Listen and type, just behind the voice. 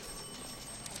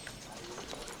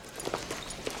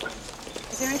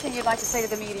there anything you'd like to say to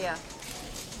the media?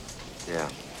 Yeah.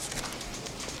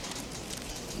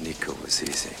 Nico was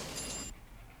easy.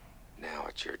 Now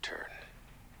it's your turn.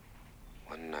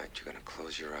 One night you're gonna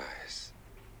close your eyes.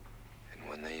 And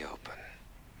when they open,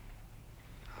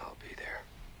 I'll be there.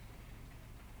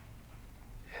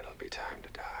 It'll be time to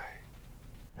die.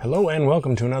 Hello and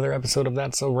welcome to another episode of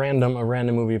That's So Random, a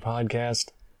random movie podcast.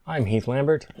 I'm Heath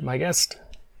Lambert, my guest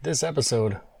this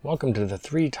episode. Welcome to the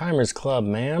Three Timers Club,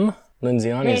 ma'am.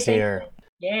 Lindsay Ani's here.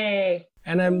 Yay.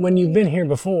 And when you've been here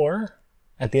before,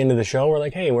 at the end of the show, we're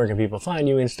like, hey, where can people find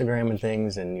you? Instagram and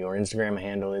things, and your Instagram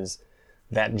handle is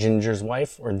That Ginger's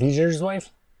Wife, or The Ginger's Wife?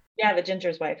 Yeah, The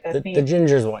Ginger's Wife. That's me. The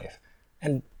Ginger's Wife.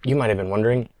 And you might have been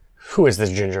wondering, who is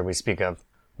this Ginger we speak of?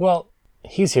 Well,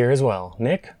 he's here as well.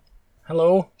 Nick,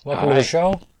 hello. Welcome to the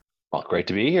show. Well, great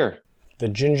to be here. The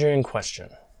Ginger in question.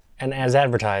 And as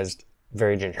advertised,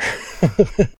 very ginger.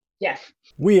 Yes.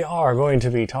 We are going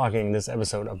to be talking this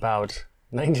episode about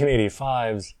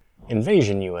 1985's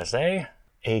Invasion USA,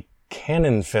 a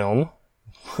Cannon film,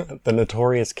 the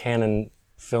notorious Cannon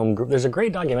film group. There's a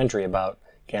great documentary about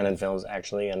Cannon films,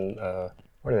 actually, and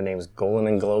what are the names? Golan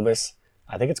and Globus.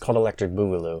 I think it's called Electric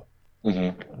Boogaloo.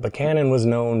 Mm-hmm. But Cannon was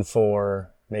known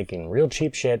for making real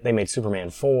cheap shit. They made Superman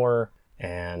 4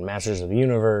 and Masters of the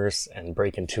Universe and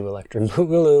Breakin' 2 Electric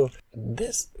Boogaloo.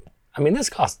 This movie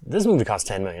cost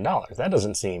 $10 million. That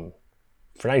doesn't seem,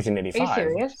 for 1985, Are you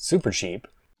serious? Super cheap.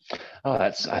 Oh,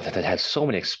 I thought that had so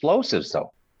many explosives,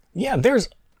 though. Yeah, there's,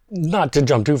 not to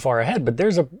jump too far ahead, but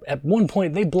at one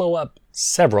point they blow up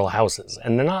several houses.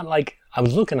 And they're not like, I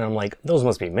was looking and I'm like, those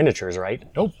must be miniatures, right?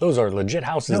 Nope, those are legit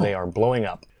houses they are blowing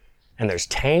up. And there's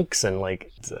tanks and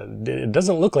like, it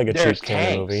doesn't look like a cheap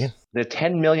Cannon movie. The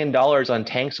 $10 million on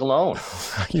tanks alone.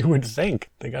 You would think.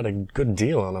 They got a good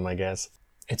deal on them, I guess.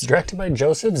 It's directed by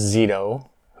Joseph Zito,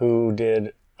 who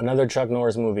did another Chuck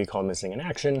Norris movie called Missing in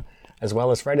Action, as well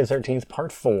as Friday the 13th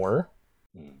Part 4.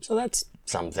 So that's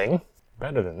something.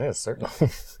 Better than this,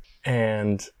 certainly.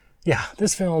 And yeah,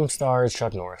 this film stars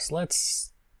Chuck Norris.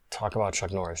 Let's talk about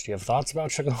Chuck Norris. Do you have thoughts about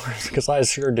Chuck Norris? Because I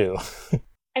sure do.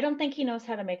 I don't think he knows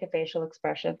how to make a facial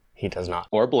expression. He does not.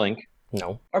 Or blink.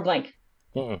 No. Or blank.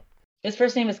 Mm-mm. His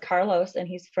first name is Carlos, and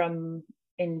he's from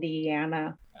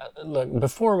Indiana. Look,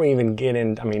 before we even get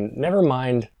in, never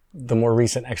mind the more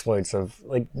recent exploits of,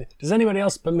 like, does anybody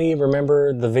else but me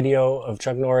remember the video of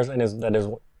Chuck Norris and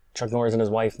Chuck Norris and his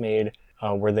wife made,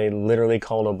 where they literally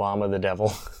called Obama the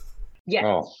devil? Yes.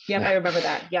 Oh. Yep, I remember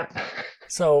that. Yep.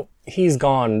 So he's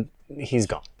gone. He's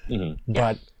gone. Mm-hmm.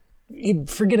 But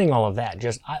forgetting all of that,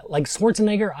 like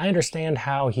Schwarzenegger, I understand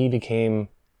how he became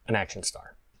an action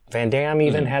star. Van Damme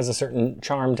even has a certain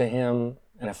charm to him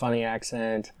and a funny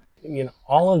accent. You know,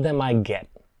 all of them I get.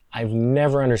 I've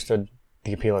never understood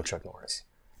the appeal of Chuck Norris.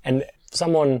 And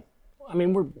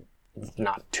we're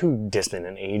not too distant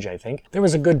in age, I think. There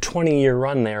was a good 20-year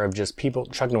run there of just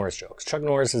Chuck Norris jokes. Chuck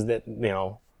Norris is that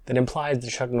implies that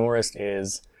Chuck Norris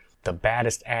is the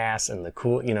baddest ass and the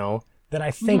cool, that I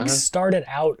think started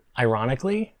out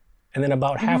ironically. And then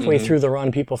about halfway through the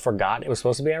run, people forgot it was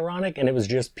supposed to be ironic, and it was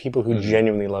just people who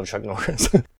genuinely love Chuck Norris.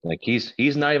 Like, he's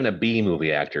not even a B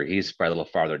movie actor. He's probably a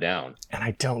little farther down. And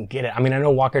I don't get it. I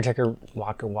know Walker,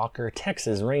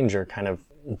 Texas Ranger kind of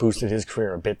boosted his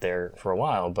career a bit there for a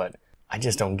while, but I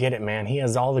just don't get it, man. He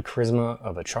has all the charisma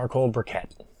of a charcoal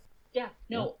briquette. Yeah.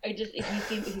 No,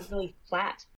 he's really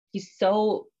flat. He's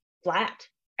so flat.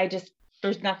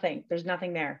 There's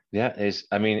nothing there. Yeah, it's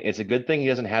a good thing he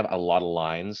doesn't have a lot of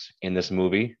lines in this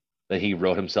movie that he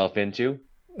wrote himself into.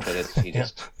 But he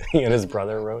and his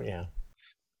brother wrote, yeah.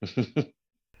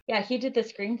 Yeah, he did the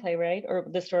screenplay, right? Or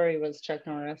the story was Chuck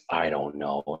Norris? I don't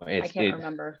know. I can't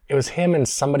remember. It was him and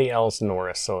somebody else,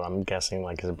 Norris, so I'm guessing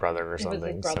like his brother or something.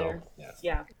 It was his brother. So,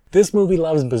 yeah. This movie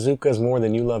loves bazookas more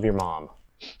than you love your mom.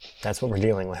 That's what we're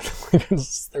dealing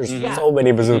with. There's so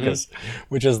many bazookas,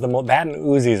 which is that and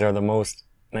Uzis are the most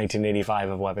 1985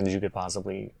 of weapons you could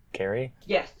possibly carry.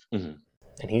 Yes. Mm-hmm.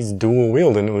 And he's dual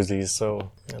wielding Uzis,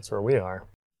 so that's where we are.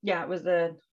 Yeah, it was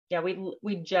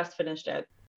we just finished it,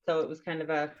 so it was kind of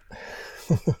a.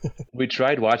 We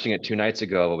tried watching it 2 nights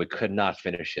ago, but we could not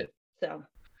finish it. So.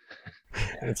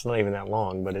 It's not even that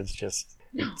long, but it's just.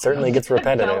 It certainly gets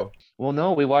repetitive. Well,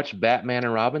 no, we watched Batman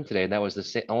and Robin today, and that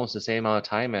was almost the same amount of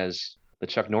time as the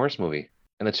Chuck Norris movie.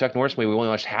 And the Chuck Norris movie, we only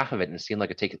watched half of it, and it seemed like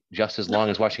it'd take just as long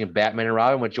as watching Batman and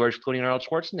Robin with George Clooney and Arnold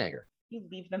Schwarzenegger. You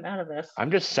leave them out of this.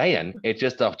 I'm just saying, it's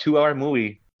just a 2-hour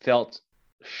movie felt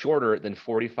shorter than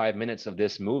 45 minutes of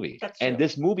this movie. That's true. And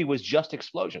this movie was just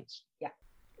explosions. Yeah.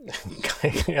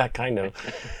 Yeah, kind of.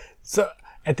 So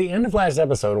at the end of last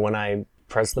episode, when I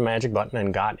pressed the magic button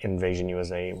and got Invasion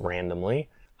USA randomly,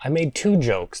 I made 2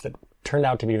 jokes that turned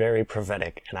out to be very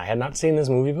prophetic, and I had not seen this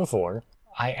movie before.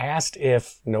 I asked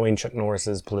if, knowing Chuck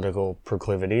Norris's political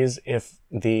proclivities, if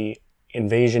the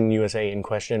Invasion USA in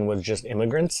question was just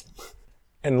immigrants.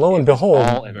 And lo and behold,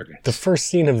 all immigrants. the first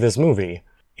scene of this movie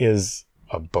is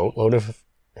a boatload of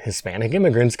Hispanic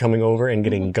immigrants coming over and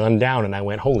getting gunned down, and I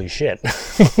went, holy shit.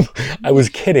 I was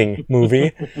kidding,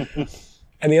 movie.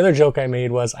 And the other joke I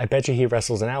made was, I bet you he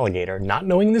wrestles an alligator, not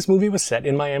knowing this movie was set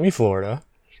in Miami, Florida.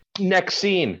 Next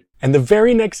scene. And the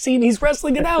very next scene, he's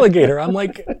wrestling an alligator. I'm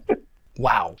like,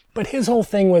 wow. But his whole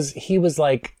thing was, he was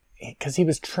like, because he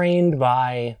was trained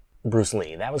by Bruce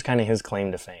Lee. That was kind of his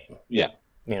claim to fame. Yeah.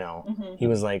 You know, he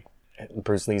was like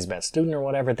Bruce Lee's best student or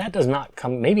whatever. That does not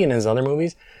come, maybe in his other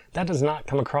movies, that does not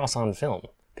come across on film.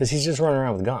 Because he's just running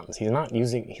around with guns. He's not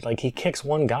using, like, he kicks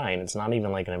one guy and it's not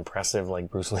even like an impressive,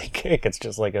 like, Bruce Lee kick. It's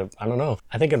just like I don't know.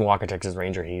 I think in Walker, Texas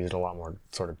Ranger, he used a lot more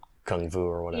sort of kung fu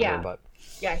or whatever, Yeah. but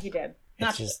Yeah, he did.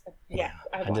 it's just, Yeah,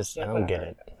 I watched don't get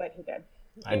it. But he did.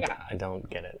 I don't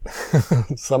get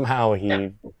it. Somehow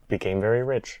he became very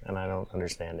rich, and I don't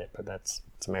understand it, but it's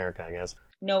America, I guess.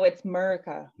 No, it's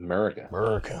America. America.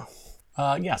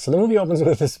 So the movie opens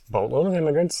with this boatload of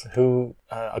immigrants who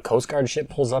a Coast Guard ship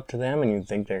pulls up to them, and you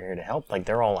think they're here to help. Like,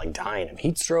 they're all like dying of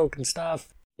heat stroke and stuff.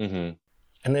 Mm-hmm.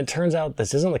 And then it turns out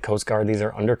this isn't the Coast Guard. These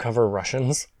are undercover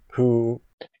Russians who...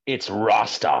 It's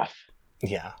Rostov.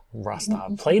 Yeah,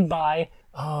 Rostov. Played by...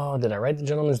 Oh, did I write the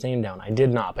gentleman's name down? I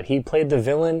did not, but he played the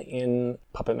villain in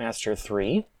Puppet Master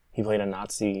 3. He played a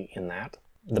Nazi in that.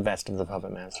 The best of the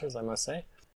Puppet Masters, I must say.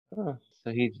 Oh,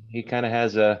 so he kind of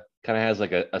has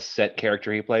like a set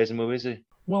character he plays in movies.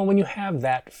 Well, when you have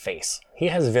that face, he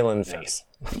has villain face.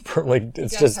 Like, He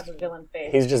it's does just... have a villain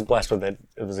face. He's just blessed with it.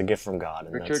 It was a gift from God.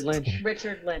 And Richard Lynch.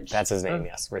 Richard Lynch. That's his name,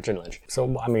 yes. Richard Lynch.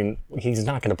 So, I mean, he's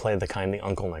not going to play the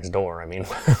uncle next door. I mean,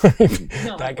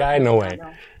 No, that guy, no way.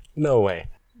 no. No way.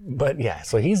 But yeah,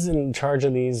 so he's in charge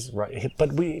of these, right?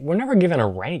 But we're never given a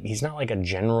rank. He's not like a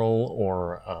general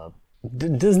or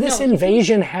does this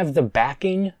invasion have the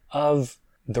backing of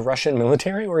the Russian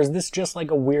military, or is this just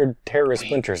like a weird terrorist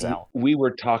splinter cell? We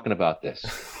were talking about this.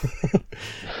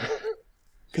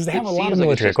 Because they have It a lot seems of like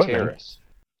military it's just equipment. terrorists.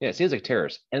 Yeah, it seems like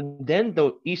terrorists. And then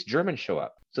the East Germans show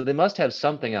up. So they must have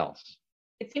something else.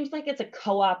 It seems like it's a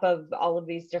co-op of all of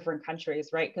these different countries,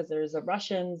 right? Because there's the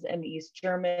Russians and the East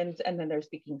Germans, and then they're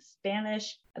speaking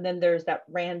Spanish, and then there's that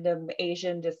random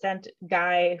Asian descent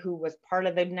guy who was part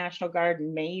of the National Guard.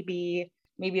 Maybe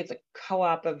it's a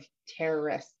co-op of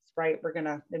terrorists, right? We're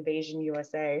gonna invasion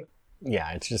USA.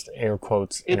 Yeah, it's just air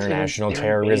quotes, It's international an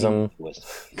terrorism, invading-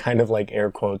 kind of like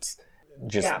air quotes,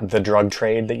 just Yeah. the drug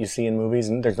trade that you see in movies.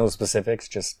 And there's no specifics,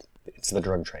 just it's the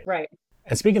drug trade. Right.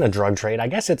 And speaking of drug trade, I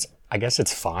guess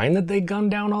it's fine that they gun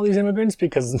down all these immigrants,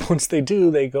 because once they do,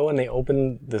 they go and they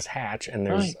open this hatch and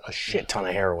there's a shit ton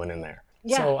of heroin in there.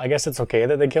 Yeah. So I guess it's okay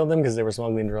that they killed them because they were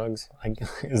smuggling drugs.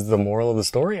 Is the moral of the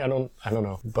story? I don't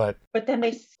know. But But then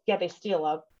they steal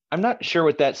up. I'm not sure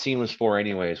what that scene was for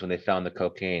anyways when they found the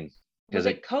cocaine. Was Because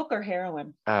it coke or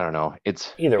heroin? I don't know.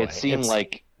 Either way, It seemed it's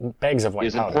like bags of it white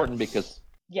was powder. important because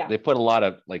Yeah. they put a lot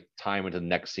of like time into the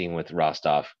next scene with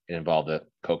Rostov. It involved the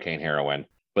cocaine, heroin,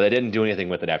 but they didn't do anything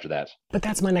with it after that. But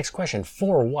that's my next question.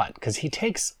 For what? Because he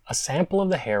takes a sample of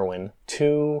the heroin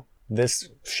to this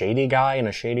shady guy in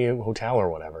a shady hotel or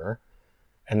whatever,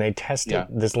 and they test Yeah. it.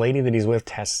 This lady that he's with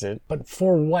tests it. But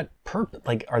for what purpose?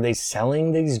 Like, are they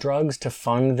selling these drugs to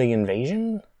fund the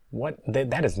invasion? What?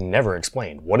 That is never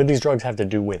explained. What do these drugs have to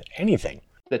do with anything?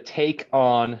 The take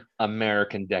on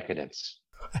American decadence,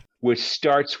 which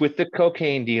starts with the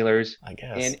cocaine dealers I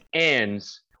guess. and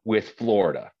ends with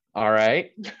Florida. All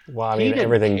right. Well, I He mean, didn't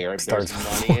everything care if starts there's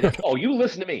with money in it. Florida. Oh, you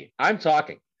listen to me. I'm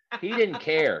talking. He didn't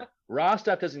care.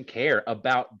 Rostov doesn't care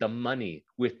about the money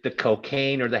with the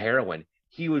cocaine or the heroin.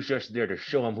 He was just there to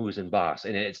show him who's in boss,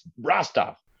 and it's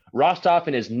Rostov. Rostov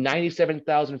and his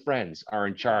 97,000 friends are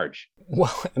in charge.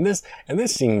 Well, and this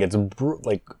scene gets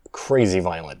like crazy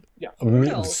violent.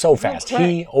 Yeah. So fast. Right.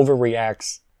 He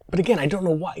overreacts. But again, I don't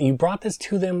know why you brought this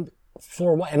to them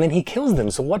for what, and then he kills them.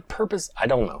 So what purpose? I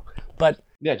don't know. But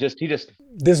Yeah, he just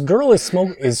this girl is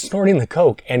snorting the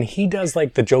coke, and he does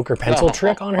like the Joker pencil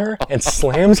trick on her and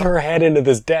slams her head into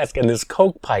this desk, and this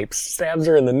coke pipe stabs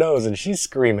her in the nose, and she's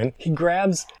screaming. He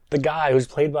grabs the guy who's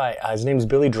played by his name's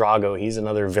Billy Drago. He's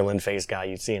another villain face guy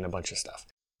you see in a bunch of stuff.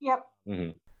 Yep.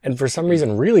 Mhm. And for some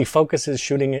reason, really focuses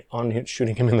shooting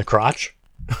him in the crotch.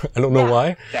 I don't know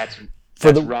why. that's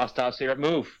For Rostov's favorite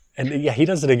move. And yeah, he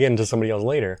does it again to somebody else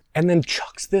later. And then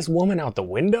chucks this woman out the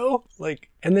window,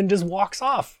 and then just walks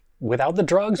off. without the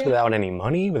drugs, without any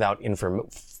money, without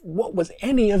what was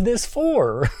any of this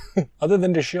for? Other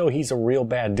than to show he's a real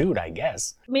bad dude, I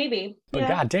guess. Maybe. But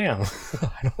goddamn,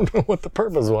 I don't know what the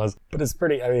purpose was. But it's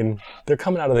pretty, I mean, they're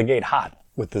coming out of the gate hot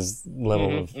with this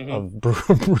level of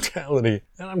brutality.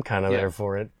 And I'm kind of there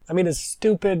for it. I mean, as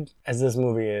stupid as this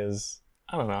movie is,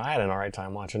 I don't know, I had an alright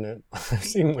time watching it. I've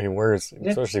seen way worse,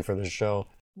 especially for this show.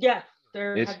 Yeah,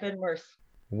 there have been worse.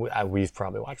 We've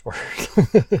probably watched worse.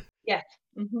 Yes.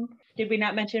 Mm-hmm. Did we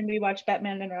not mention we watched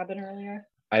Batman and Robin earlier?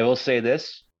 I will say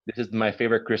this is my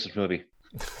favorite Christmas movie.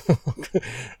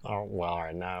 Oh, well, all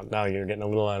right. Now you're getting a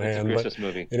little out of hand. It's a Christmas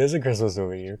movie. It is a Christmas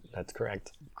movie. That's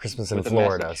correct. Christmas in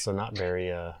Florida, so not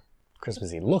very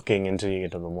Christmassy looking until you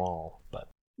get to the mall. But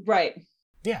right.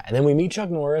 Yeah, and then we meet Chuck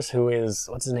Norris, who is,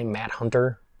 what's his name, Matt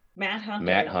Hunter? Matt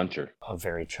Hunter. A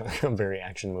very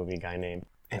action movie guy name.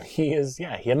 And he is,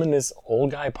 him and this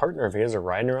old guy partner of his are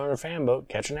riding around a fan boat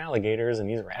catching alligators, and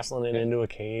he's wrestling it into a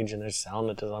cage, and they're selling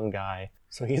it to some guy.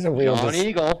 So he's a real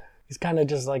Eagle. He's kind of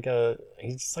just like a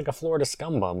Florida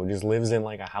scumbum who just lives in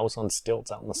like a house on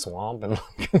stilts out in the swamp, and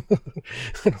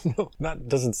I don't know, that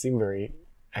doesn't seem very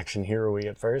action hero-y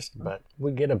at first, but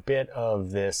we get a bit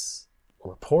of this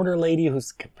reporter lady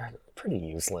who's pretty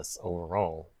useless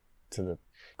overall to the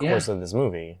course of this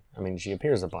movie. I mean, she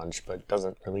appears a bunch, but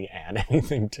doesn't really add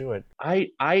anything to it.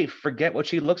 I forget what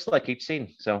she looks like each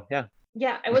scene, so yeah.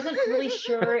 Yeah, I wasn't really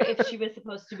sure if she was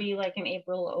supposed to be like an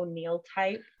April O'Neil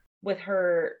type with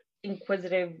her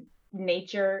inquisitive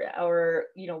nature, or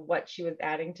what she was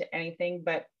adding to anything,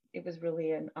 but it was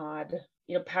really an odd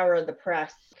power of the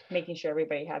press, making sure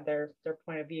everybody had their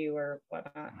point of view or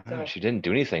whatnot. So she didn't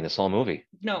do anything this whole movie.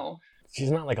 No,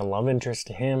 she's not like a love interest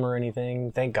to him or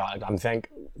anything. Thank God.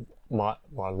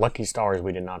 Lucky stars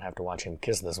we did not have to watch him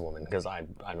kiss this woman, because I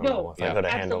don't know if I could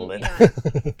have handled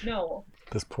it. No.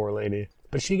 This poor lady.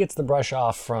 But she gets the brush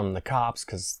off from the cops,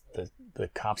 because the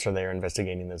cops are there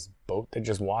investigating this boat that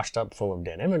just washed up full of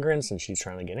dead immigrants, and she's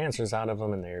trying to get answers out of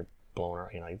them, and they're blowing her,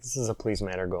 like, this is a police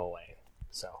matter, go away.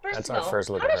 So that's our first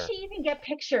look at her. How does she even get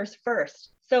pictures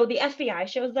first? So the FBI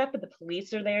shows up, and the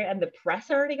police are there, and the press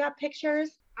already got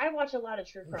pictures. I watch a lot of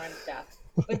true crime stuff,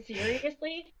 but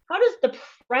seriously, how does the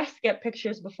press get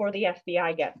pictures before the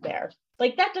FBI gets there?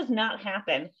 Like, that does not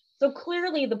happen. So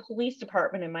clearly the police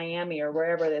department in Miami or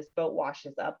wherever this boat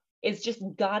washes up is just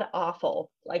god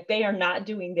awful. Like, they are not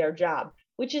doing their job,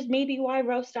 which is maybe why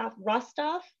Rostov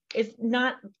is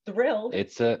not thrilled.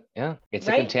 It's a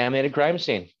contaminated crime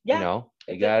scene. Yeah.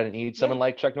 You need someone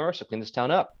like Chuck Norris to clean this town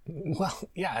up. Well,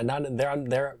 yeah,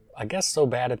 they're I guess so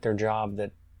bad at their job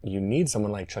that you need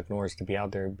someone like Chuck Norris to be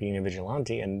out there being a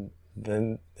vigilante, and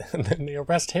then they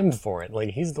arrest him for it. Like,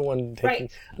 he's the one taking...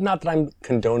 Right. Not that I'm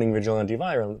condoning vigilante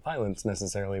violence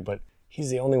necessarily, but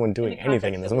he's the only one doing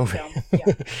anything in this movie.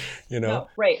 Yeah. No,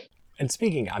 right. And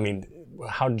speaking, I mean,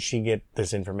 how did she get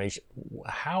this information?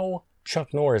 How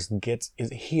Chuck Norris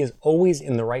he is always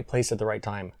in the right place at the right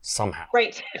time, somehow.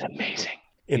 Right. It's amazing.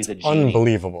 It's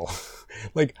unbelievable.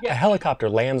 Like, a helicopter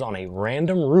lands on a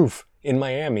random roof in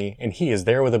Miami, and he is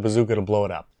there with a bazooka to blow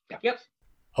it up. Yep.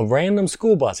 A random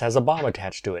school bus has a bomb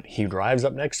attached to it. He drives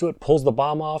up next to it, pulls the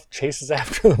bomb off, chases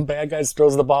after the bad guys,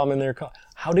 throws the bomb in their car.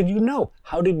 How did you know?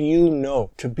 How did you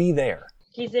know to be there?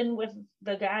 He's in with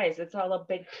the guys. It's all a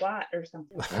big plot or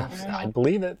something. I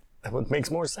believe it. That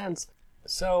makes more sense.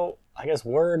 So, I guess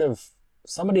word of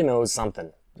somebody knows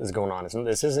something is going on.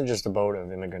 This isn't just a boat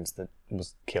of immigrants that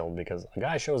was killed, because a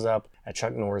guy shows up at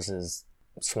Chuck Norris's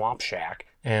swamp shack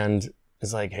and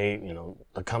is like, hey,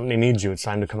 the company needs you. It's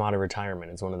time to come out of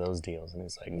retirement. It's one of those deals. And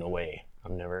he's like, no way.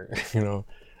 I'm never,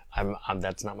 I'm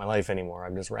that's not my life anymore.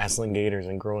 I'm just wrestling gators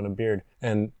and growing a beard.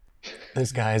 And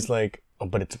this guy's like, oh,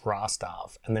 but it's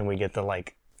Rostov. And then we get the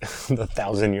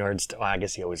 1,000 yard stare. Well, I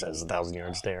guess he always has 1,000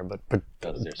 yard stare, but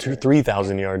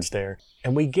 3,000 yard stare.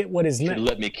 And we get what is next. You should have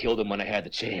let me kill them when I had the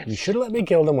chance. You should have let me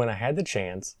kill them when I had the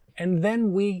chance. And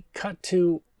then we cut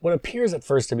to what appears at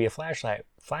first to be a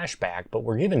flashback, but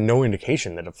we're given no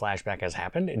indication that a flashback has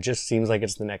happened. It just seems like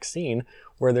it's the next scene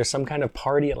where there's some kind of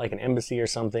party at like an embassy or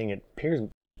something. It appears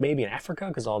maybe in Africa,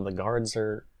 because all the guards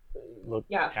look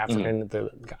African, the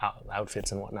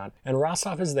outfits and whatnot. And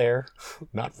Rostov is there,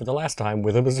 not for the last time,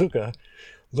 with a bazooka,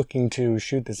 looking to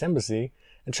shoot this embassy.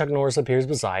 And Chuck Norris appears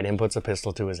beside him, puts a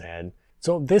pistol to his head.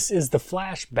 So this is the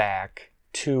flashback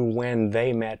to when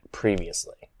they met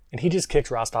previously. And he just kicks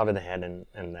Rostov in the head,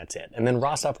 and that's it. And then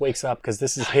Rostov wakes up because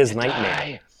this is his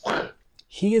nightmare.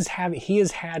 He has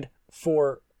had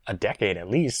for a decade at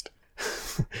least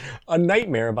a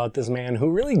nightmare about this man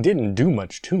who really didn't do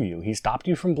much to you. He stopped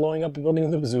you from blowing up the building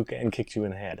with a bazooka and kicked you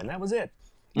in the head, and that was it.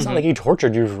 It's not like he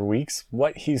tortured you for weeks.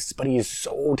 But he's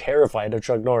so terrified of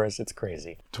Chuck Norris, it's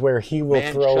crazy. To where he will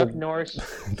throw Chuck Norris,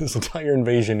 this entire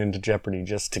invasion into jeopardy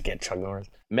just to get Chuck Norris.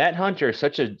 Matt Hunter is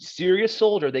such a serious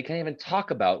soldier, they can't even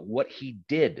talk about what he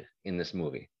did in this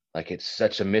movie. Like, it's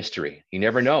such a mystery. You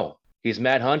never know. He's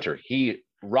Matt Hunter.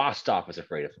 Rostov is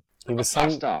afraid of him. He was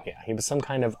some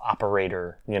kind of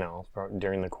operator,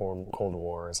 during the Cold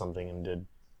War or something, and did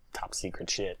top secret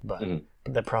shit. But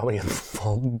that probably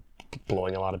involved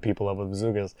blowing a lot of people up with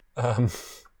bazookas.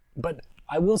 But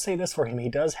I will say this for him: he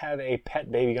does have a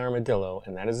pet baby armadillo,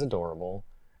 and that is adorable,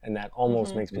 and that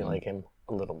almost makes me like him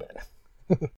a little bit.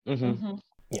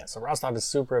 Yeah, so Rostov is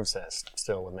super obsessed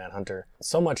still with Matt Hunter,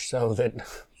 so much so that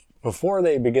before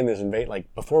they begin this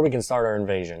before we can start our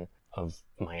invasion of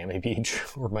Miami Beach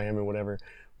or Miami, whatever,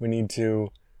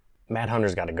 Matt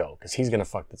Hunter's got to go because he's going to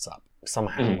fuck this up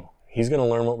somehow. He's going to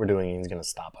learn what we're doing and he's going to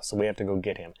stop us. So we have to go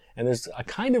get him. And there's a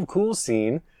kind of cool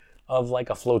scene of like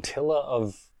a flotilla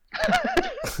of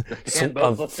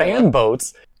fan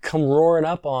boats come roaring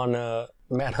up on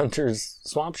Matt Hunter's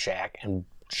swamp shack and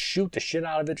shoot the shit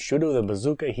out of it, shoot it with a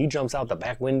bazooka. He jumps out the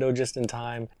back window just in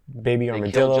time. Baby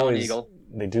Armadillo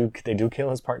they do kill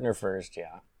his partner first,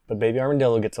 yeah. But Baby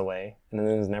Armadillo gets away, and then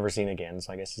is never seen again,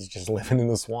 so I guess he's just living in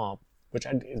the swamp, which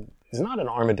is not an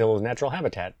armadillo's natural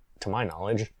habitat, to my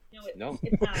knowledge. No.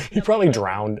 It's not. He probably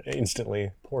drowned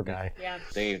instantly. Poor guy. Yeah.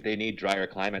 They need drier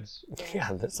climates.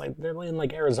 Yeah, that's like they're in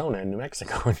like Arizona and New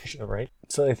Mexico and shit, right?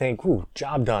 So they think, "Ooh,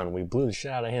 job done. We blew the shit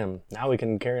out of him. Now we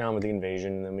can carry on with the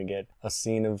invasion." And then we get a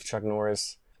scene of Chuck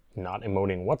Norris not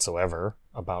emoting whatsoever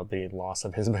about the loss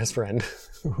of his best friend,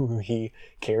 who he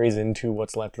carries into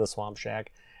what's left of the swamp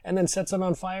shack, and then sets it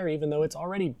on fire, even though it's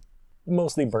already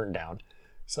mostly burnt down.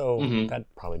 So that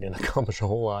probably didn't accomplish a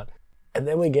whole lot. And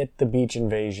then we get the beach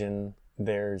invasion.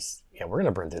 We're going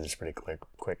to burn through this pretty quick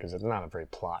because it's not a very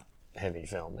plot-heavy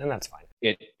film, and that's fine.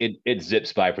 It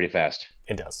zips by pretty fast.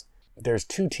 It does. There's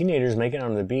two teenagers making it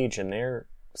onto the beach, and they're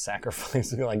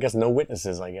sacrificed. I guess no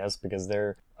witnesses, because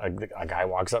they're a guy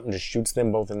walks up and just shoots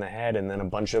them both in the head, and then a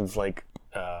bunch of what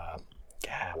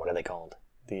are they called?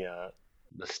 The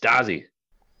Stasi.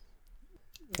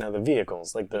 No, the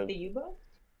vehicles, like the U-boat,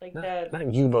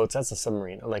 not U-boats. That's a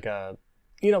submarine. Like the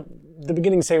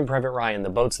beginning of Saving Private Ryan, the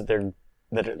boats that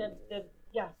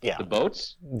yeah. The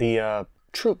boats. The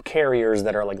troop carriers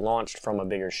that are like launched from a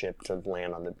bigger ship to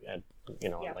land on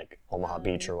like Omaha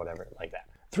Beach or whatever, like that.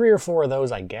 3 or 4 of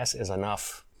those, I guess, is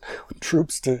enough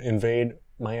troops to invade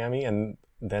Miami and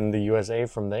then the USA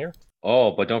from there.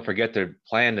 Oh, but don't forget their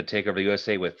plan to take over the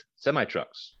USA with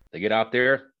semi-trucks. They get out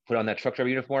there, put on that truck driver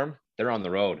uniform, they're on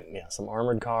the road. Yeah, some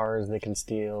armored cars they can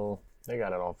steal. They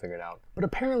got it all figured out. But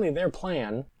apparently their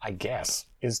plan, I guess,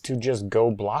 is to just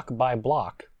go block by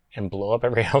block and blow up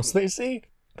every house they see.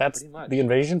 That's the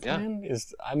invasion plan.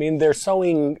 Yeah. They're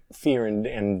sowing fear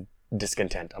and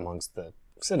discontent amongst the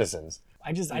citizens.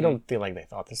 I don't feel like they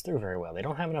thought this through very well. They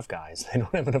don't have enough guys. They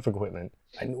don't have enough equipment.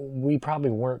 We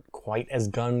probably weren't quite as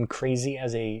gun crazy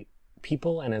as a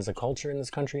people and as a culture in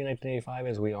this country in 1985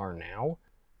 as we are now.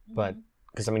 But,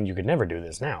 because, you could never do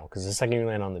this now. Because the second you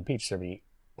land on the beach, there'd be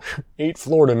 8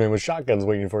 Florida men with shotguns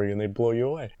waiting for you and they'd blow you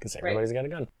away. Because everybody's got a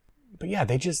gun. But yeah,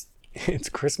 it's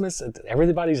Christmas.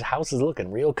 Everybody's house is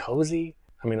looking real cozy.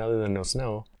 Other than no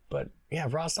snow. But yeah,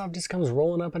 Rostov just comes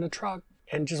rolling up in a truck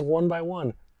and just one by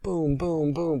one, boom,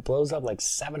 boom, boom, blows up like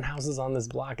 7 houses on this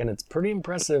block, and it's pretty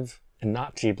impressive and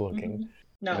not cheap looking.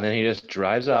 No. And then he just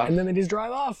drives off. And then they just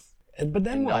drive off. But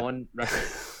then what?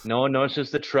 No one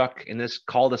notices the truck in this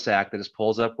cul-de-sac that just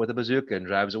pulls up with a bazooka and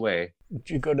drives away.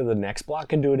 You go to the next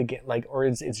block and do it again, or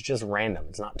it's just random.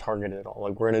 It's not targeted at all.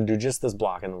 Like, we're gonna do just this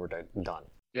block and then we're done.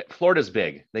 Yeah, Florida's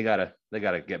big. They gotta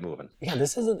get moving. Yeah,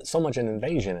 this isn't so much an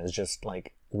invasion as just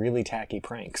like really tacky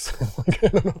pranks. I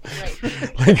don't know.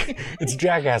 Right. It's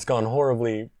Jackass gone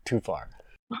horribly too far.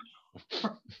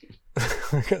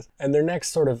 And their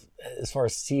next sort of, as far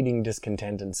as seeding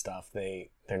discontent and stuff,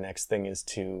 their next thing is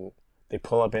they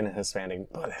pull up in a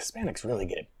Hispanic. But the Hispanics really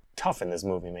get tough in this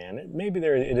movie, man. Maybe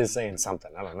it is saying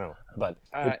something. I don't know. But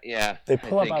they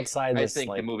pull up outside this. I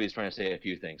think the movie's trying to say a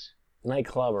few things.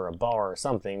 Nightclub or a bar or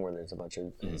something where there's a bunch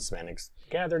of Hispanics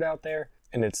gathered out there,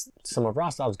 and it's some of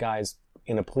Rostov's guys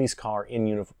in a police car in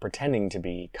uniform pretending to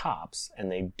be cops,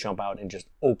 and they jump out and just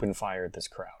open fire at this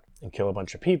crowd and kill a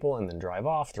bunch of people and then drive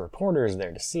off. The reporter is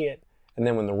there to see it, and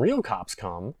then when the real cops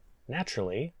come,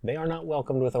 naturally they are not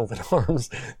welcomed with open arms.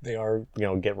 They are,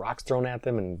 get rocks thrown at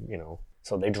them, and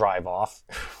so they drive off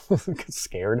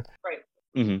scared.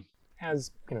 Right.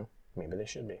 As maybe they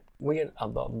should be. We get a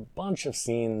bunch of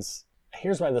scenes.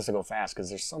 Here's why this will go fast, because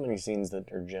there's so many scenes that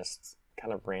are just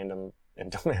kind of random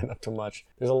and don't add up to much.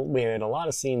 We had a lot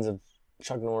of scenes of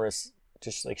Chuck Norris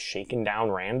just like shaking down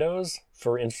randos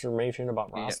for information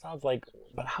about Rostov. Like,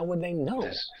 but how would they know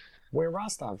where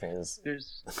Rostov is?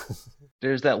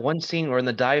 There's that one scene where in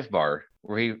the dive bar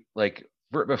where he like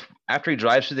after he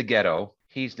drives through the ghetto,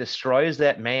 he destroys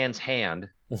that man's hand,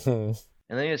 and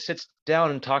then he just sits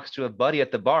down and talks to a buddy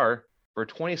at the bar for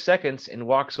 20 seconds and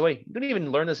walks away. You don't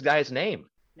even learn this guy's name.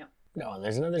 No, and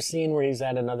there's another scene where he's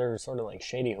at another sort of like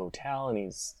shady hotel and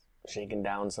he's shaking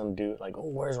down some dude like, oh,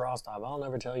 where's Rostov? I'll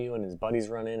never tell you. And his buddies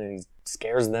run in and he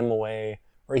scares them away.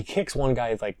 Or he kicks one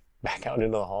guy like back out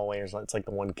into the hallway or something. It's like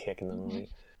the one kick in the movie.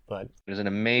 But there's an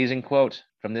amazing quote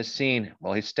from this scene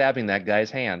while he's stabbing that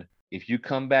guy's hand. If you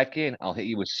come back in, I'll hit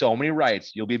you with so many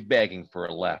rights, you'll be begging for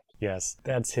a left. Yes,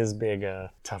 that's his big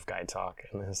tough guy talk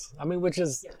in this. I mean, which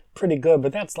is pretty good,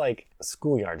 but that's like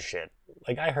schoolyard shit.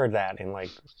 Like, I heard that in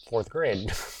like 4th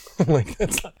grade. Like,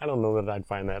 I don't know that I'd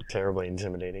find that terribly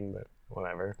intimidating, but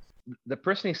whatever. The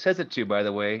person he says it to, by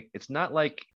the way, it's not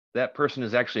like that person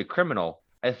is actually a criminal.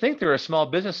 I think they're a small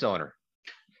business owner.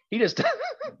 He just...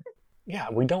 Yeah,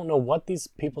 we don't know what these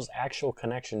people's actual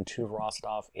connection to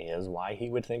Rostov is, why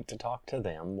he would think to talk to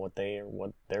them, what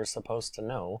they're supposed to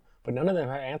know. But none of them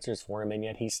have answers for him, and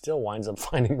yet he still winds up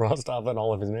finding Rostov and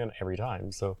all of his men every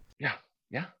time. So yeah.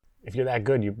 If you're that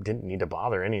good, you didn't need to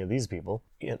bother any of these people.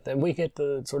 Yeah, then we get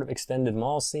the sort of extended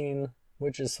mall scene,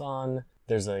 which is fun.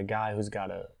 There's a guy who's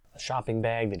got a shopping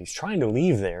bag that he's trying to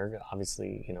leave there.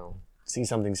 Obviously, see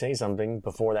something, say something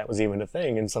before that was even a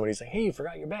thing. And somebody's like, hey, you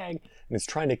forgot your bag. And it's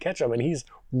trying to catch him. And he's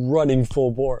running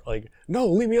full bore. Like, no,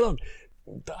 leave me alone.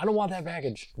 I don't want that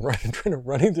baggage. Running through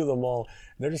the mall.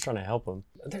 They're just trying to help him.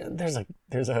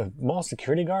 There's a mall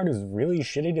security guard who's really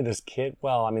shitty to this kid.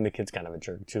 Well, I mean, the kid's kind of a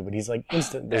jerk too, but he's like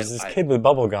there's this kid with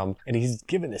bubble gum, and he's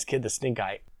giving this kid the stink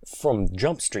eye from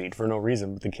Jump Street for no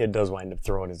reason, but the kid does wind up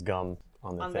throwing his gum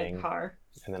on the thing. The car.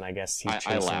 And then I guess he's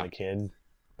chasing the kid.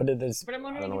 But I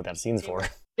don't know what that scene's for.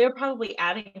 They're probably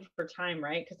adding for time,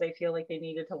 right? Because I feel like they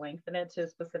needed to lengthen it to a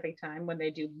specific time when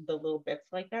they do the little bits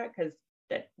like that, because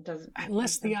that doesn't...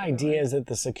 Unless the idea is that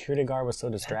the security guard was so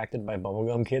distracted by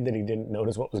Bubblegum Kid that he didn't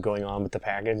notice what was going on with the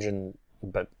package,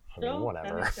 but I mean,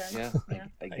 whatever. Yeah,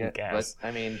 I guess. But,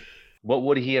 I mean, what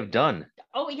would he have done?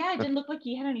 Oh, yeah, it didn't look like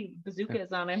he had any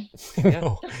bazookas on him.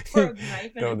 No, Or a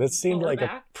knife no, this seemed like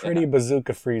a pretty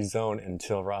bazooka-free zone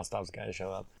until Rostov's guys show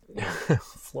up.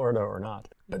 Florida or not.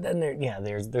 But then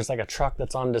there's like a truck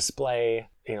that's on display,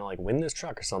 like win this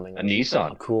truck or something. A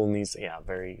Nissan. A cool Nissan. Yeah,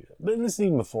 but this is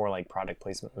even before like product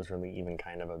placement was really even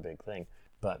kind of a big thing.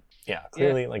 But yeah,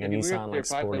 clearly like a Nissan like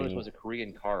sporty. Was a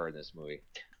Korean car in this movie.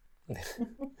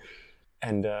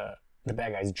 And the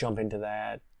bad guys jump into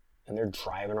that and they're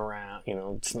driving around,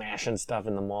 smashing stuff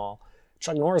in the mall.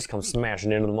 Chuck Norris comes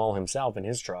smashing into the mall himself in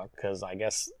his truck because I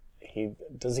guess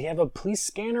does he have a police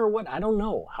scanner or what? I don't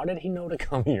know. How did he know to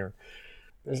come here?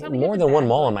 There's more than one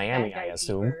mall in Miami, I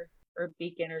assume. Or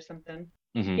beacon or something.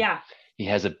 Mm-hmm. Yeah. He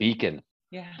has a beacon.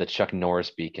 Yeah. The Chuck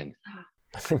Norris beacon.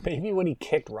 Maybe when he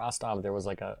kicked Rostov, there was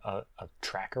like a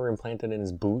tracker implanted in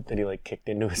his boot that he like kicked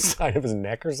into his side of his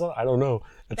neck or something. I don't know.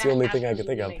 That's the only thing I could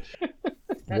think of.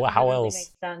 Well, how else?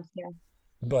 Makes sense, yeah.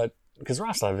 But because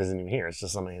Rostov isn't even here, it's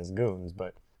just some of his goons.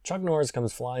 But Chuck Norris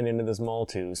comes flying into this mall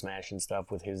too, smashing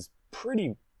stuff with his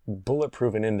pretty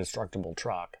bulletproof and indestructible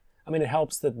truck. I mean, it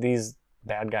helps that these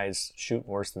bad guys shoot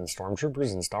worse than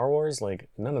stormtroopers in Star Wars. Like,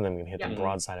 none of them can hit the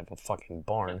broadside of a fucking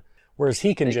barn. Whereas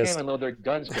he can just... They can't load their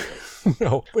guns quickly.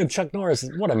 No, but Chuck Norris,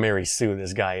 what a Mary Sue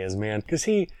this guy is, man. Because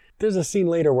there's a scene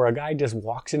later where a guy just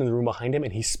walks into the room behind him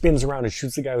and he spins around and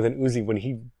shoots the guy with an Uzi when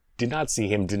he did not see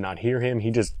him, did not hear him.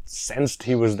 He just sensed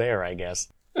he was there, I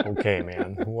guess. Okay,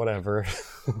 man, whatever.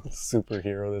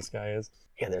 Superhero this guy is.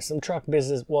 Yeah, there's some truck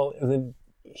business. Well, and then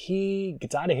he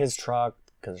gets out of his truck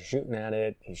because they're shooting at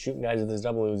it. He's shooting guys with his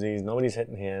double Uzis. Nobody's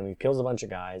hitting him. He kills a bunch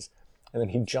of guys. And then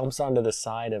he jumps onto the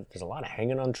side of... There's a lot of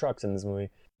hanging on trucks in this movie.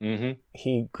 Mm-hmm.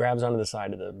 He grabs onto the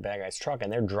side of the bad guy's truck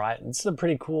and they're driving. This is a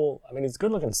pretty cool... I mean, it's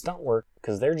good looking stunt work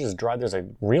because they're just driving. There's a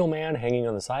real man hanging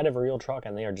on the side of a real truck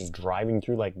and they are just driving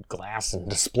through like glass and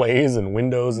displays and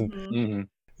windows. And mm-hmm.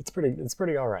 It's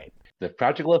pretty all right. The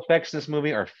practical effects in this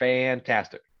movie are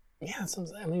fantastic. Yeah,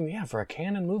 for a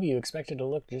Canon movie, you expect it to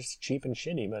look just cheap and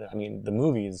shitty. But I mean, the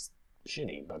movie is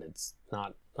shitty, but it's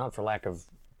not for lack of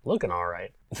looking all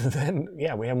right. Then,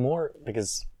 yeah, we have more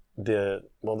because the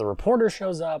reporter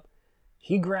shows up.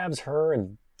 He grabs her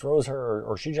and throws her,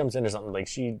 or she jumps into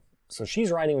something. So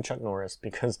she's riding with Chuck Norris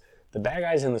because the bad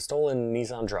guys in the stolen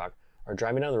Nissan truck are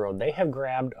driving down the road. They have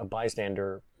grabbed a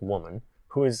bystander woman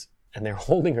and they're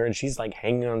holding her, and she's like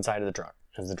hanging on the side of the truck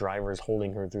as the driver is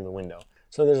holding her through the window.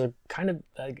 So there's a kind of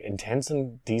like intense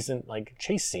and decent like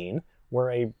chase scene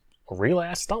where a real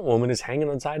ass stunt woman is hanging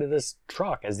on the side of this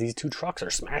truck as these two trucks are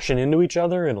smashing into each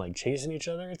other and like chasing each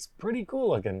other. It's pretty cool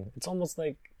looking. It's almost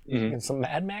like some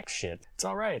Mad Max shit. It's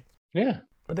all right. Yeah.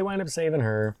 But they wind up saving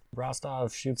her.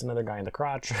 Rostov shoots another guy in the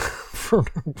crotch for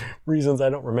reasons I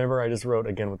don't remember. I just wrote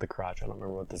again with the crotch. I don't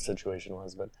remember what the situation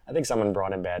was, but I think someone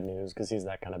brought him bad news because he's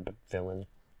that kind of villain.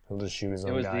 He'll just shoot his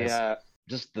own guys. It was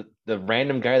just the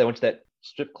random guy that went to that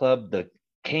strip club, the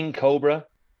King Cobra.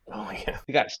 Oh yeah.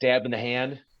 He got stabbed in the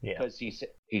hand. Yeah. Because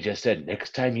he just said,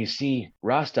 next time you see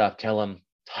Rostov, tell him,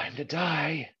 time to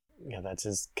die. Yeah, that's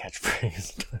his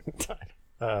catchphrase.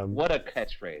 What a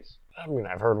catchphrase. I mean,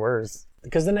 I've heard worse.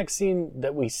 Because the next scene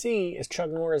that we see is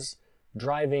Chuck Norris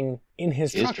driving in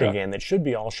his truck again that should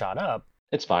be all shot up.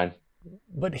 It's fine.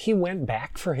 But he went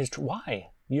back for his... Why?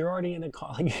 You're already in a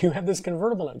car. Like, you have this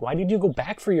convertible now. Why did you go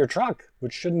back for your truck,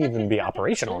 which shouldn't even be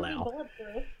operational now?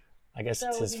 I guess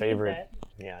it's his favorite.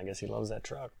 Yeah, I guess he loves that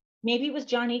truck. Maybe it was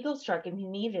John Eagle's truck and he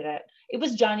needed it. It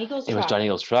was John Eagle's truck. It was John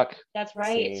Eagle's truck. That's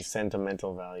right. See,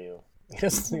 sentimental value. He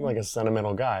doesn't seem like a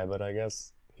sentimental guy, but I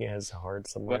guess he has a heart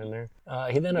somewhere in there.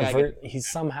 He then he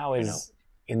somehow is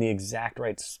in the exact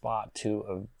right spot to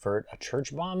avert a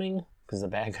church bombing because the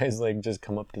bad guys like just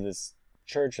come up to this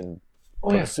church and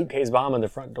put a suitcase bomb on the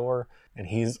front door, and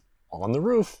he's on the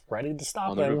roof ready to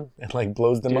stop them and like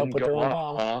blows them up with their own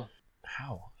bomb.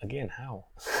 How? Again, how?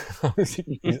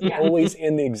 He's always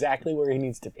in exactly where he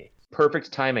needs to be.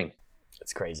 Perfect timing.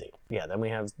 It's crazy. Yeah,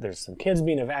 then there's some kids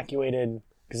being evacuated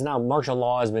because now martial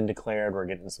law has been declared. We're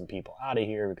getting some people out of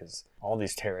here because all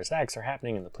these terrorist acts are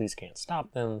happening and the police can't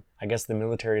stop them. I guess the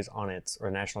military is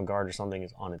or National Guard or something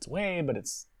is on its way, but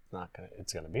it's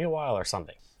gonna be a while or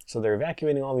something. So they're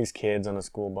evacuating all these kids on a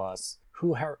school bus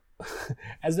who are,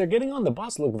 as they're getting on the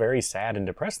bus, look very sad and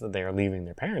depressed that they are leaving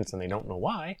their parents and they don't know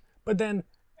why. But then,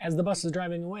 as the bus is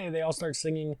driving away, they all start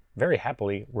singing very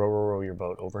happily, "Row, row, row your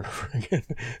boat," over and over again.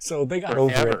 So they got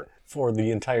over it for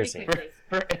the entire scene.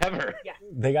 Forever. Yeah.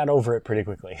 They got over it pretty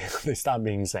quickly. They stopped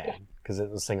being sad because it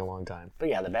was sing a long time. But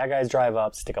yeah, the bad guys drive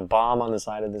up, stick a bomb on the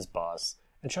side of this bus,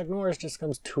 and Chuck Norris just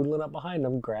comes tootling up behind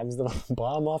them, grabs the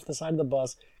bomb off the side of the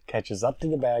bus, catches up to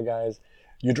the bad guys.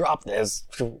 You drop this,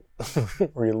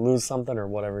 or you lose something, or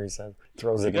whatever he said.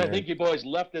 Throws it in there. I think you boys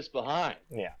left this behind.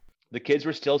 Yeah. The kids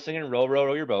were still singing "Row, row,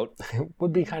 row your boat." It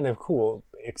would be kind of cool,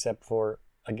 except for,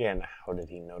 again, how did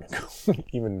he know to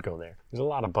even go there? There's a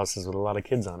lot of buses with a lot of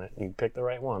kids on it. He picked the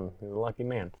right one. He's a lucky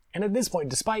man. And at this point,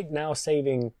 despite now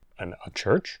saving a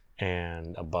church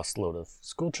and a busload of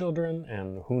school children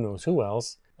and who knows who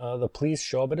else, the police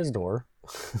show up at his door,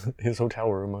 his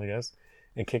hotel room, I guess,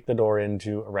 and kick the door in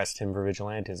to arrest him for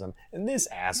vigilantism. And this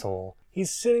asshole,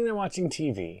 he's sitting there watching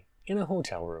TV in a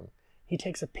hotel room. He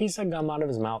takes a piece of gum out of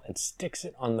his mouth and sticks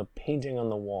it on the painting on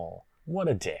the wall. What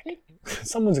a dick.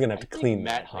 Someone's going to have to clean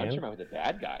Matt that, man. Hunter might be the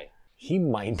bad guy. He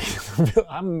might be.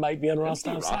 I might be on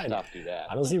Rostov's side. Rostov do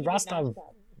that. I don't see Rostov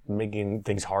making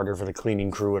things harder for the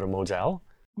cleaning crew at a motel.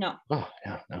 No. Oh,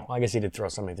 no. Well, I guess he did throw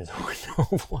something through the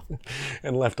window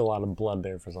and left a lot of blood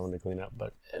there for someone to clean up.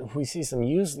 But we see some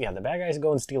the bad guys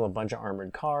go and steal a bunch of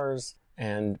armored cars,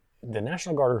 and the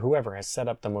National Guard or whoever has set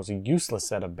up the most useless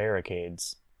set of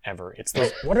barricades ever. It's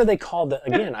those, what are they called?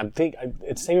 Again,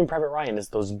 it's Saving Private Ryan. It's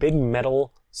those big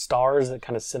metal stars that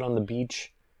kind of sit on the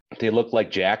beach. They look like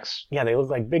jacks. Yeah, they look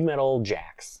like big metal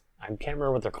jacks. I can't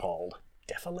remember what they're called.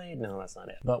 Defilade? No, that's not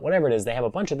it. But whatever it is, they have a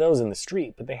bunch of those in the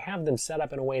street, but they have them set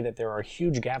up in a way that there are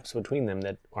huge gaps between them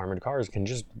that armored cars can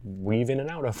just weave in and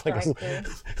out of.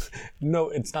 No,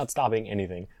 it's not stopping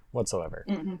anything whatsoever.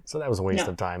 Mm-hmm. So that was a waste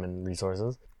of time and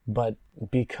resources. But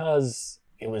because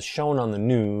it was shown on the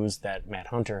news that Matt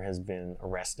Hunter has been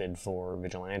arrested for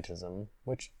vigilantism,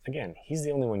 which, again, he's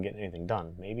the only one getting anything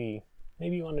done. Maybe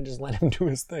you want to just let him do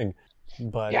his thing.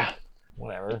 But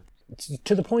whatever.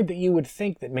 To the point that you would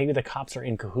think that maybe the cops are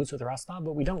in cahoots with Rostov,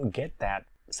 but we don't get that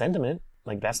sentiment.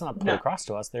 Like, that's not put across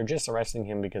to us. They're just arresting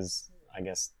him because, I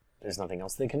guess, there's nothing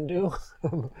else they can do. I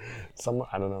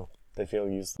don't know. They feel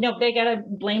used. No, they gotta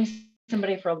blame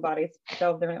somebody for all the bodies.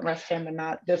 So they're gonna arrest him and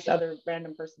not this other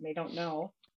random person they don't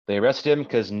know. They arrested him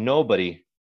because nobody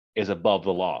is above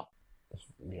the law.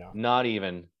 Yeah. Not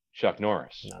even Chuck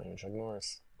Norris. Not even Chuck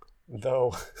Norris.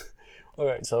 Though,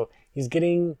 okay, so he's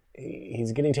getting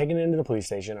taken into the police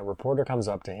station. A reporter comes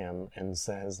up to him and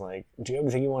says, like, "Do you have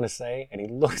anything you want to say?" And he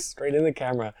looks straight in the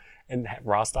camera, and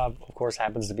Rostov, of course,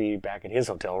 happens to be back at his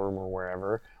hotel room or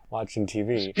wherever, watching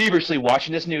TV. Feverishly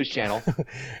watching this news channel.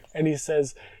 And he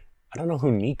says, I don't know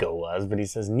who Nico was, but he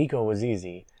says, "Nico was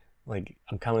easy. Like,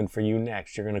 I'm coming for you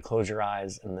next. You're going to close your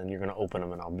eyes, and then you're going to open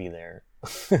them, and I'll be there.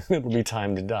 It'll be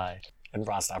time to die." And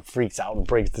Rostov freaks out and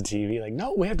breaks the TV. Like,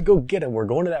 no, we have to go get him. We're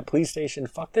going to that police station.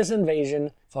 Fuck this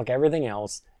invasion. Fuck everything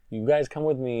else. You guys come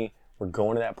with me. We're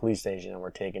going to that police station and we're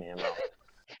taking him out.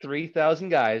 3,000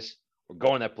 guys. We're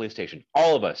going to that police station.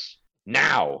 All of us.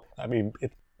 Now. I mean,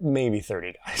 it maybe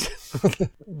 30 guys.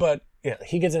 But yeah,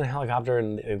 he gets in a helicopter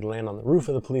and they land on the roof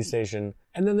of the police station.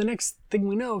 And then the next thing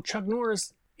we know, Chuck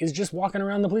Norris is just walking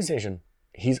around the police station.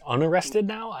 He's unarrested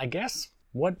now, I guess.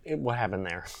 What happened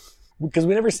there? Because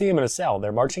we never see him in a cell.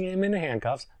 They're marching him into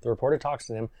handcuffs. The reporter talks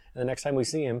to him. And the next time we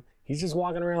see him, he's just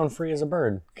walking around free as a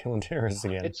bird, killing terrorists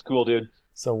again. It's cool, dude.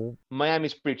 So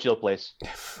Miami's a pretty chill place.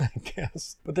 I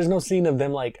guess. But there's no scene of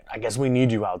them like, I guess we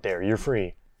need you out there. You're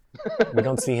free. We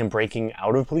don't see him breaking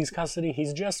out of police custody.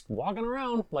 He's just walking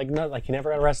around like he never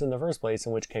got arrested in the first place,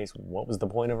 in which case, what was the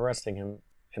point of arresting him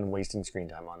and wasting screen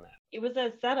time on that? It was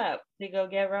a setup to go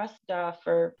get Rostov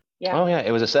for, Oh, yeah.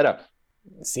 It was a setup.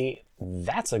 See,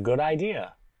 that's a good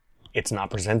idea. It's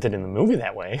not presented in the movie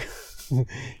that way.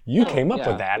 You came up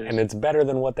with that, and it's better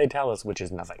than what they tell us, which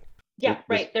is nothing. Yeah,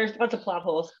 right. There's lots of plot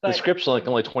holes. But The script's like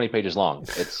only 20 pages long.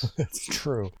 It's That's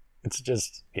true. It's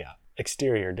just,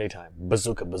 exterior, daytime.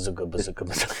 Bazooka, bazooka, bazooka,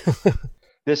 bazooka.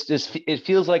 it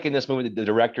feels like in this movie the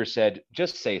director said,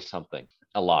 just say something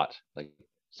a lot. Like,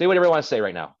 say whatever you want to say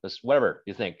right now. Just whatever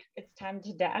you think. it's time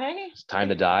to die. It's time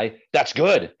to die. That's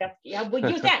good.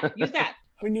 Well, use that. Use that.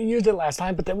 I mean, you used it last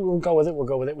time, but then we'll go with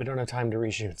it. We don't have time to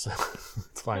reshoot, so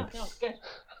it's fine. No, good.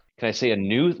 Can I say a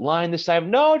new line this time?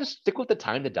 No, just stick with the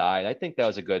time to die. I think that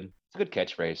was a good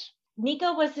catchphrase.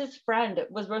 Nico was his friend,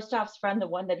 was Rostov's friend, the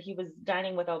one that he was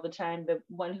dining with all the time, the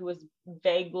one who was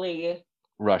vaguely...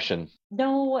 Russian.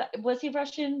 No, was he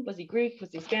Russian? Was he Greek? Was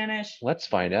he Spanish? Let's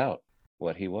find out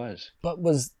what he was. But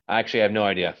I actually have no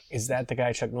idea. is that the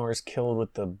guy Chuck Norris killed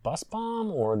with the bus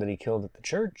bomb, or that he killed at the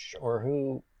church, or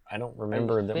who? I don't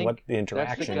remember what the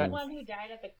interaction. The one who died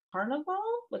at the carnival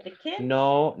with the kid?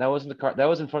 No, that wasn't the car. That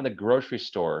was in front of the grocery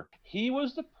store. He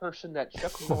was the person that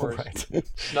Chuck Norris Right.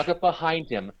 snuck up behind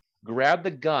him, grabbed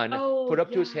the gun, put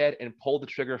up to his head, and pulled the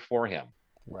trigger for him.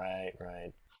 Right.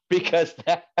 Because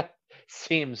that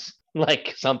seems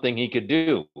like something he could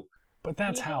do. But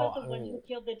that's Nico how. was the one who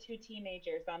killed the two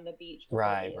teenagers on the beach. before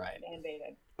Right. they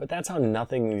invaded. But that's how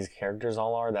nothing these characters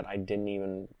all are. That I didn't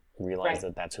even realize Right.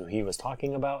 that that's who he was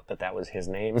talking about. That was his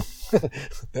name.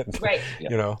 Right. You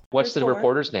know, What's the Report.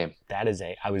 reporter's name? that is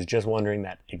I was just wondering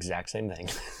that exact same thing.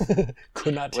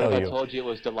 Could not What tell if I you. told you it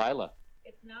was Delilah?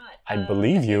 It's not. I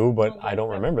believe you, but Well, I don't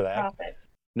that's remember that. Prophet.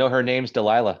 No, her name's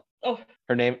Delilah. Oh,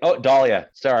 Her name, Dahlia.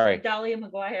 Sorry. Dahlia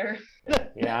McGuire.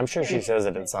 Yeah, I'm sure she says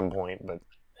it at some point, but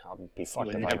I'll be fucked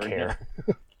We'll if I never care.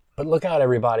 But look out,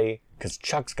 everybody, because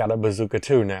Chuck's got a bazooka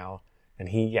too now. And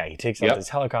he takes out Yep. this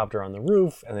helicopter on the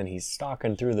roof, and then he's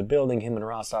stalking through the building. Him and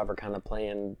Rostov are kind of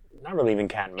playing, not really even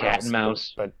cat and mouse. Cat and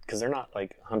mouse. But because they're not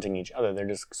like hunting each other, they're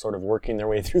just sort of working their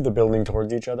way through the building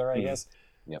towards each other, I guess.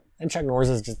 Yep. And Chuck Norris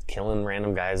is just killing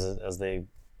random guys as they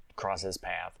cross his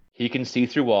path. He can see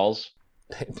through walls.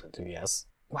 Yes.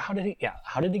 Well, how did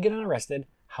he get unarrested?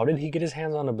 How did he get his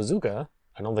hands on a bazooka?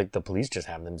 I don't think the police just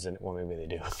have them sitting. Well, maybe they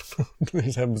do. They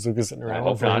just have bazookas sitting around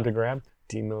hope for him not. to grab.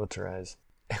 Demilitarize.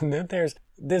 And then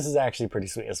this is actually pretty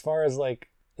sweet. As far as like,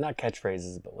 not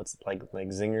catchphrases, but what's like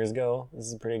zingers go, this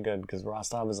is pretty good because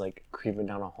Rostov is like creeping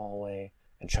down a hallway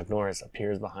and Chuck Norris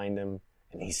appears behind him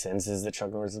and he senses that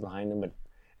Chuck Norris is behind him,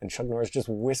 and Chuck Norris just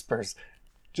whispers,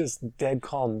 just dead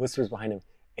calm, whispers behind him,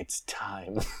 "It's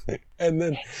time." And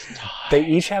then they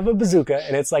each have a bazooka,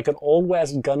 and it's like an Old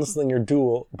West gunslinger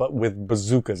duel, but with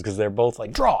bazookas, because they're both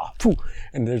like, draw, poof,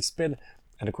 and they're spin.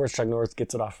 And of course, Chuck Norris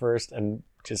gets it off first and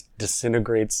just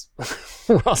disintegrates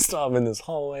Rostov in this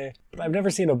hallway. But I've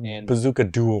never seen a bazooka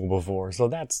duel before,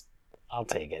 so I'll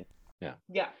take it.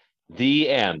 Yeah. The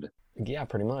end. Yeah,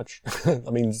 pretty much. I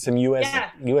mean, some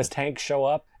U.S. tanks show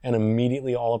up, and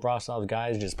immediately all of Rostov's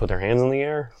guys just put their hands in the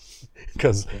air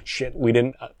because shit, we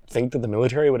didn't think that the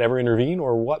military would ever intervene,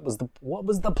 or what was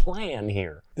the plan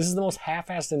here? This is the most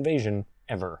half-assed invasion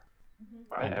ever.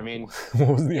 I mean, What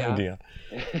was the Yeah. idea?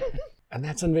 And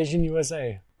that's Invasion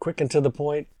USA. Quick and to the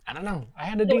point. I don't know. I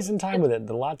had a decent time with it.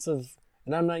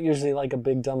 And I'm not usually like a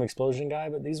big dumb explosion guy,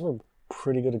 but these were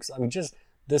pretty good. I mean, just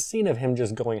the scene of him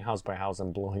just going house by house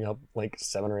and blowing up like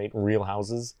 7 or 8 real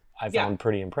houses, I found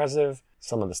pretty impressive.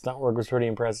 Some of the stunt work was pretty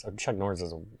impressive. Chuck Norris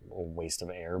is a waste of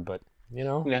air, but you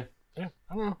know, yeah.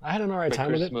 I don't know. I had an alright Great time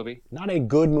with Christmas it. movie. Not a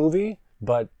good movie,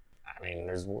 but I mean,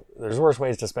 there's worse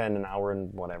ways to spend an hour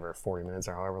and 40 minutes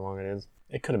or however long it is.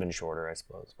 It could have been shorter, I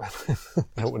suppose.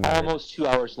 That wouldn't matter. Almost 2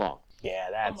 hours long.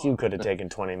 Yeah, you could have taken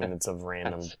 20 minutes of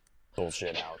random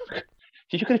bullshit out.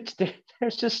 You could.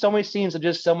 There's just so many scenes of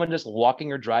just someone just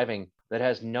walking or driving that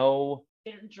has no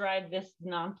Didn't drive this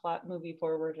non-plot movie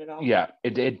forward at all. Yeah,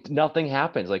 it nothing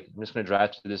happens. Like, I'm just gonna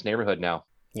drive through this neighborhood now.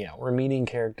 Yeah, we're meeting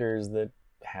characters that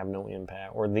have no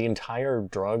impact, or the entire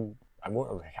drug. I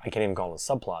can't even call it a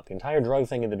subplot. The entire drug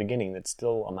thing at the beginning that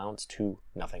still amounts to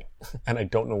nothing, and I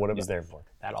don't know what it was there for.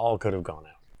 That all could have gone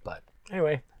out. But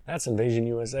anyway, that's Invasion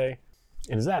USA.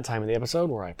 It is that time of the episode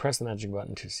where I press the magic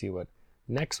button to see what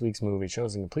next week's movie,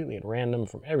 chosen completely at random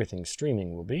from everything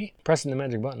streaming, will be. Pressing the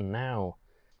magic button now.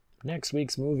 Next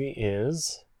week's movie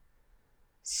is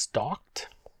Stalked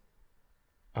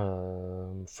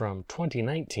from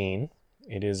 2019.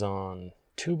 It is on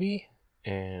Tubi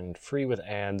and free with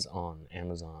ads on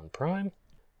Amazon Prime.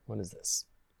 What is this?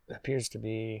 It appears to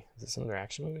be... Is this another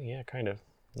action movie? Yeah, kind of.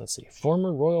 Let's see.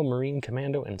 Former Royal Marine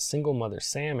Commando and single mother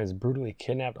Sam is brutally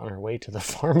kidnapped on her way to the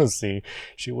pharmacy.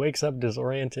 She wakes up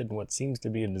disoriented in what seems to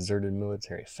be a deserted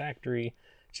military factory.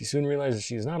 She soon realizes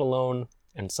she is not alone,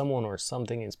 and someone or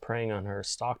something is preying on her.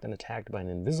 Stalked and attacked by an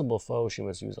invisible foe, she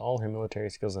must use all her military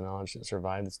skills and knowledge to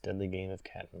survive this deadly game of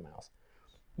cat and mouse.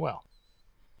 Well,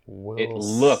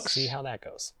 we'll see how that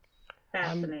goes.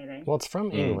 Fascinating. Well, it's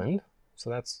from England, so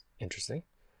that's interesting.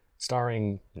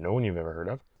 Starring no one you've ever heard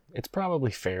of. It's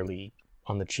probably fairly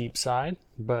on the cheap side,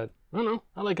 but I don't know.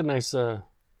 I like a nice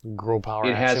girl power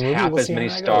It has action movie. half We'll as see how many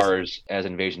that stars as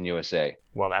Invasion USA.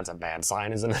 Well, that's a bad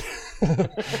sign, isn't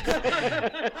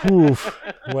it? Oof.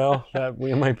 Well, I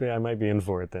might be in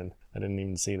for it then. I didn't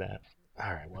even see that.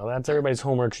 All right. Well, that's everybody's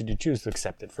homework. Should you choose to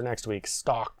accept it for next week?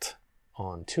 Stalked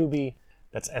on Tubi.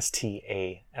 That's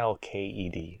STALKED,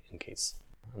 in case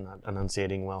I'm not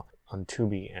enunciating well. On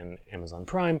Tubi and Amazon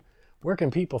Prime. Where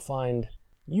can people find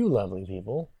you, lovely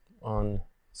people, on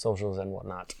socials and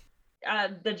whatnot?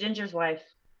 The Ginger's wife.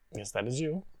 Yes, that is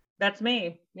you. That's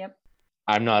me. Yep.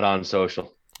 I'm not on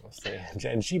social.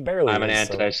 And she barely I'm an is,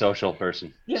 so- antisocial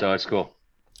person, Yeah. so it's cool.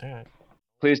 All right.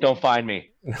 Please don't find me.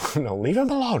 No, leave him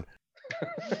alone.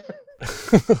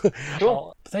 Cool.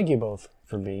 Well, thank you both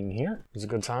for being here. It was a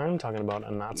good time talking about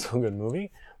a not so good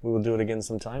movie. We will do it again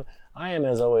sometime. I am,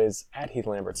 as always, at Heath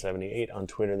Lambert 78 on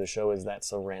Twitter. The show is That's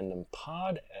So Random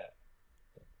Pod.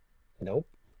 Nope.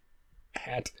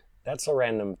 At That's So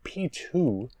Random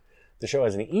P2. The show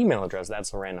has an email address, that's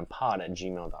so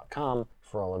randompod@gmail.com,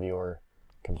 for all of your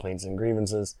complaints and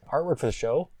grievances. Artwork for the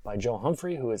show by Joe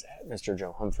Humphrey, who is at Mr.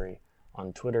 Joe Humphrey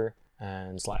on Twitter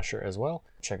and Slasher as well.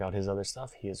 Check out his other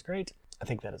stuff. He is great. I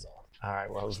think that is all. All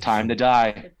right. Well, It's time to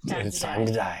die. it's time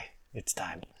to die. It's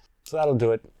time. So that'll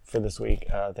do it for this week.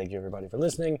 Thank you, everybody, for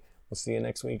listening. We'll see you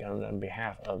next week. On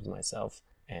behalf of myself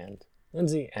and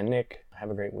Lindsay and Nick, have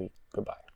a great week. Goodbye.